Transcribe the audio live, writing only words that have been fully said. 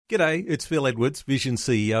G'day, it's Phil Edwards, Vision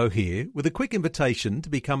CEO here, with a quick invitation to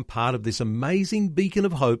become part of this amazing beacon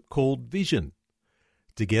of hope called Vision.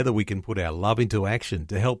 Together we can put our love into action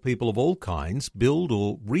to help people of all kinds build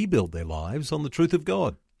or rebuild their lives on the truth of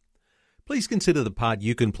God. Please consider the part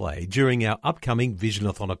you can play during our upcoming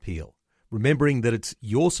Visionathon appeal, remembering that it's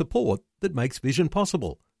your support that makes Vision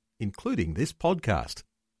possible, including this podcast.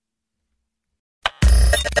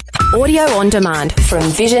 Audio on demand from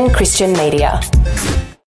Vision Christian Media.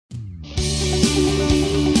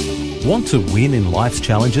 Want to win in life's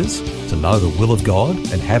challenges? To know the will of God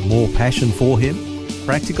and have more passion for Him?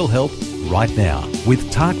 Practical help right now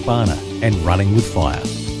with Tak Bhana and Running with Fire.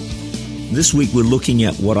 This week we're looking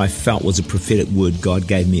at what I felt was a prophetic word God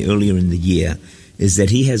gave me earlier in the year, is that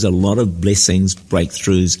He has a lot of blessings,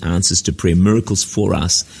 breakthroughs, answers to prayer, miracles for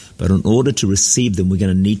us. But in order to receive them, we're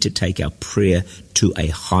going to need to take our prayer to a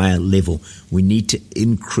higher level. We need to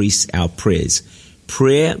increase our prayers.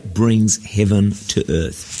 Prayer brings heaven to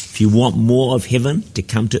earth. If you want more of heaven to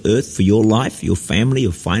come to earth for your life, your family,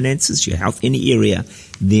 your finances, your health, any area,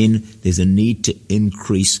 then there's a need to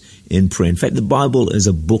increase in prayer. In fact, the Bible is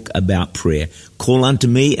a book about prayer. Call unto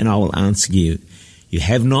me and I will answer you. You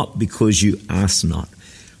have not because you ask not.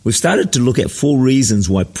 We've started to look at 4 reasons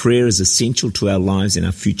why prayer is essential to our lives and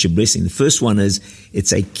our future blessing. The first one is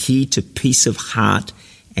it's a key to peace of heart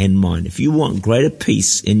and mind. If you want greater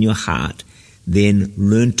peace in your heart, then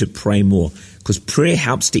learn to pray more, because prayer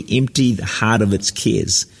helps to empty the heart of its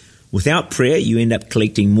cares. Without prayer, you end up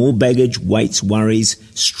collecting more baggage, weights, worries,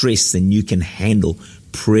 stress than you can handle.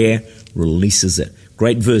 Prayer releases it.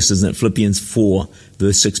 Great verse, isn't it? Philippians 4,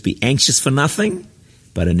 verse 6, be anxious for nothing,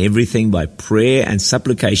 but in everything by prayer and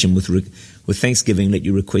supplication with thanksgiving, let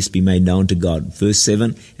your requests be made known to God. Verse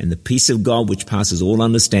 7, and the peace of God, which passes all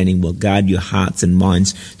understanding, will guard your hearts and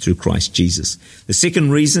minds through Christ Jesus. The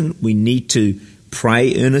second reason we need to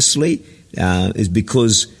pray earnestly is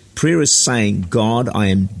because prayer is saying, God, I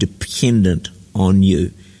am dependent on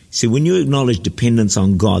you. See, when you acknowledge dependence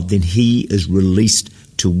on God, then He is released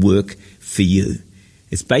to work for you.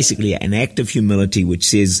 It's basically an act of humility which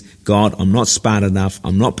says, God, I'm not smart enough,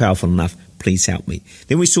 I'm not powerful enough, please help me.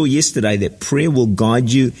 Then we saw yesterday that prayer will guide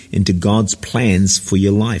you into God's plans for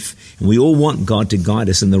your life. And we all want God to guide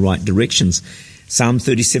us in the right directions. Psalm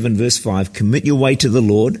 37 verse 5, commit your way to the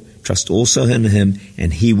Lord, trust also in Him,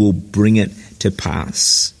 and He will bring it to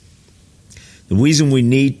pass. The reason we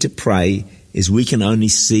need to pray is we can only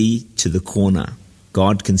see to the corner.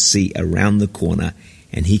 God can see around the corner,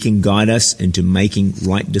 and He can guide us into making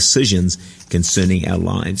right decisions concerning our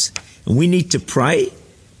lives. And we need to pray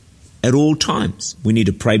at all times. We need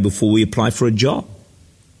to pray before we apply for a job,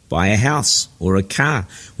 buy a house or a car,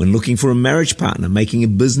 when looking for a marriage partner, making a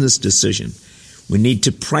business decision. We need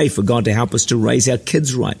to pray for God to help us to raise our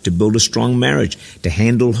kids right, to build a strong marriage, to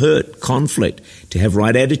handle hurt, conflict, to have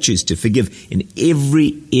right attitudes, to forgive. In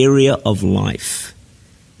every area of life,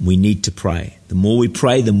 we need to pray. The more we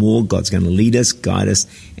pray, the more God's going to lead us, guide us,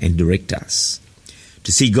 and direct us.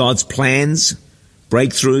 To see God's plans,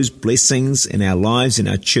 breakthroughs, blessings in our lives, in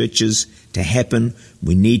our churches to happen,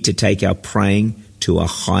 we need to take our praying to a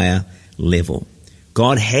higher level.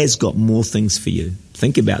 God has got more things for you.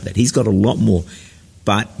 Think about that. He's got a lot more,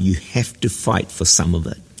 but you have to fight for some of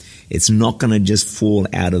it. It's not going to just fall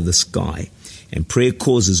out of the sky. And prayer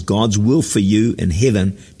causes God's will for you in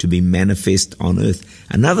heaven to be manifest on earth.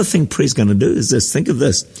 Another thing prayer is going to do is this. Think of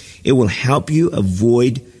this. It will help you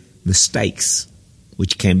avoid mistakes,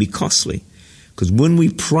 which can be costly. Because when we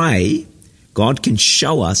pray, God can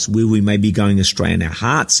show us where we may be going astray in our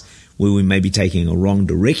hearts, where we may be taking a wrong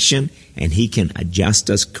direction, and He can adjust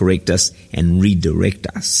us, correct us, and redirect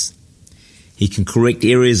us. He can correct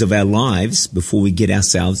areas of our lives before we get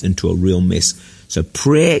ourselves into a real mess. So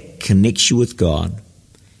prayer connects you with God.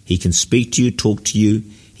 He can speak to you, talk to you.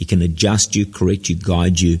 He can adjust you, correct you,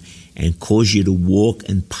 guide you, and cause you to walk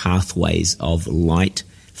in pathways of light,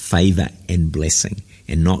 favor, and blessing,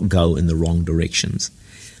 and not go in the wrong directions.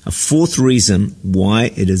 A fourth reason why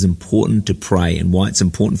it is important to pray and why it's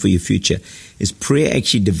important for your future is prayer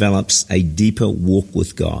actually develops a deeper walk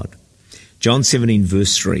with God. John 17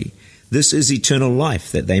 verse 3, this is eternal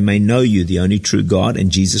life, that they may know you, the only true God,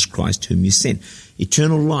 and Jesus Christ whom you sent.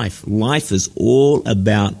 Eternal life. Life is all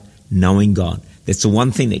about knowing God. That's the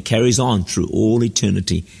one thing that carries on through all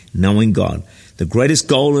eternity, knowing God. The greatest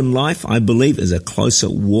goal in life, I believe, is a closer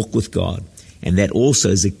walk with God. And that also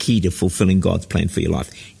is a key to fulfilling God's plan for your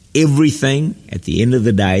life. Everything at the end of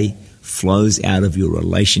the day flows out of your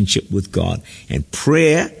relationship with God. And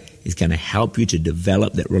prayer is going to help you to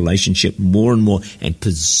develop that relationship more and more and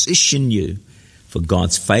position you for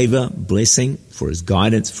God's favor, blessing, for His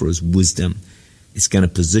guidance, for His wisdom. It's going to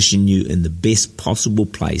position you in the best possible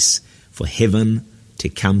place for heaven to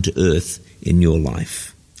come to earth in your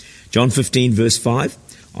life. John 15 verse 5,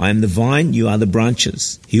 I am the vine, you are the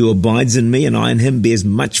branches. He who abides in me and I in him bears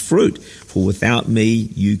much fruit, for without me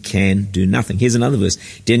you can do nothing. Here's another verse,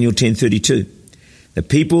 Daniel 10:32. The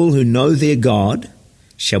people who know their God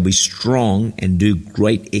shall be strong and do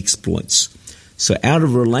great exploits. So out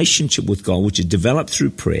of a relationship with God, which is developed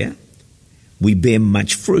through prayer, we bear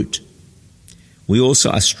much fruit. We also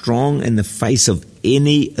are strong in the face of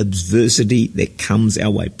any adversity that comes our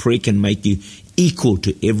way. Prayer can make you equal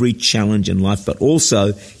to every challenge in life, but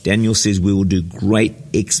also, Daniel says, we will do great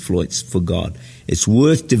exploits for God. It's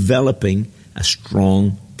worth developing a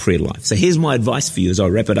strong prayer life. So here's my advice for you as I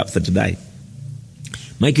wrap it up for today.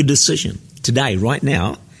 Make a decision today, right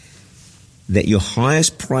now, that your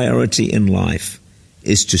highest priority in life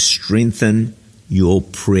is to strengthen your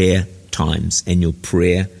prayer times and your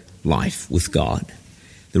prayer life with God.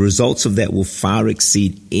 The results of that will far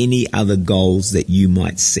exceed any other goals that you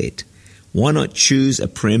might set. Why not choose a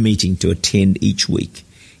prayer meeting to attend each week?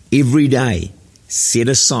 Every day, set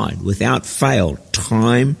aside, without fail,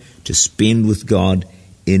 time to spend with God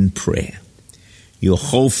in prayer. Your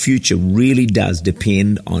whole future really does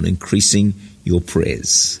depend on increasing your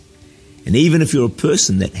prayers. And even if you're a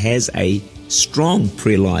person that has a strong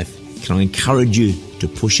prayer life, can I encourage you to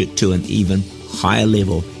push it to an even higher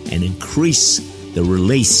level and increase the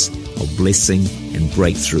release of blessing and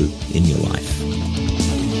breakthrough in your life.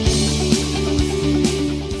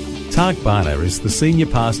 Tak Bhana is the Senior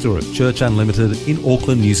Pastor of Church Unlimited in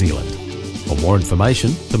Auckland, New Zealand. For more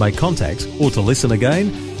information, to make contact or to listen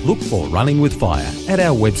again, look for Running with Fire at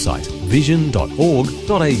our website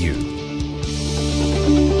vision.org.au.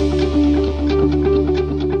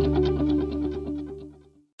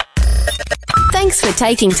 Thanks for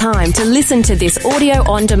taking time to listen to this audio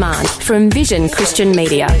on demand from Vision Christian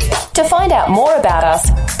Media. To find out more about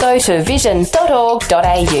us, go to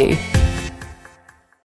vision.org.au.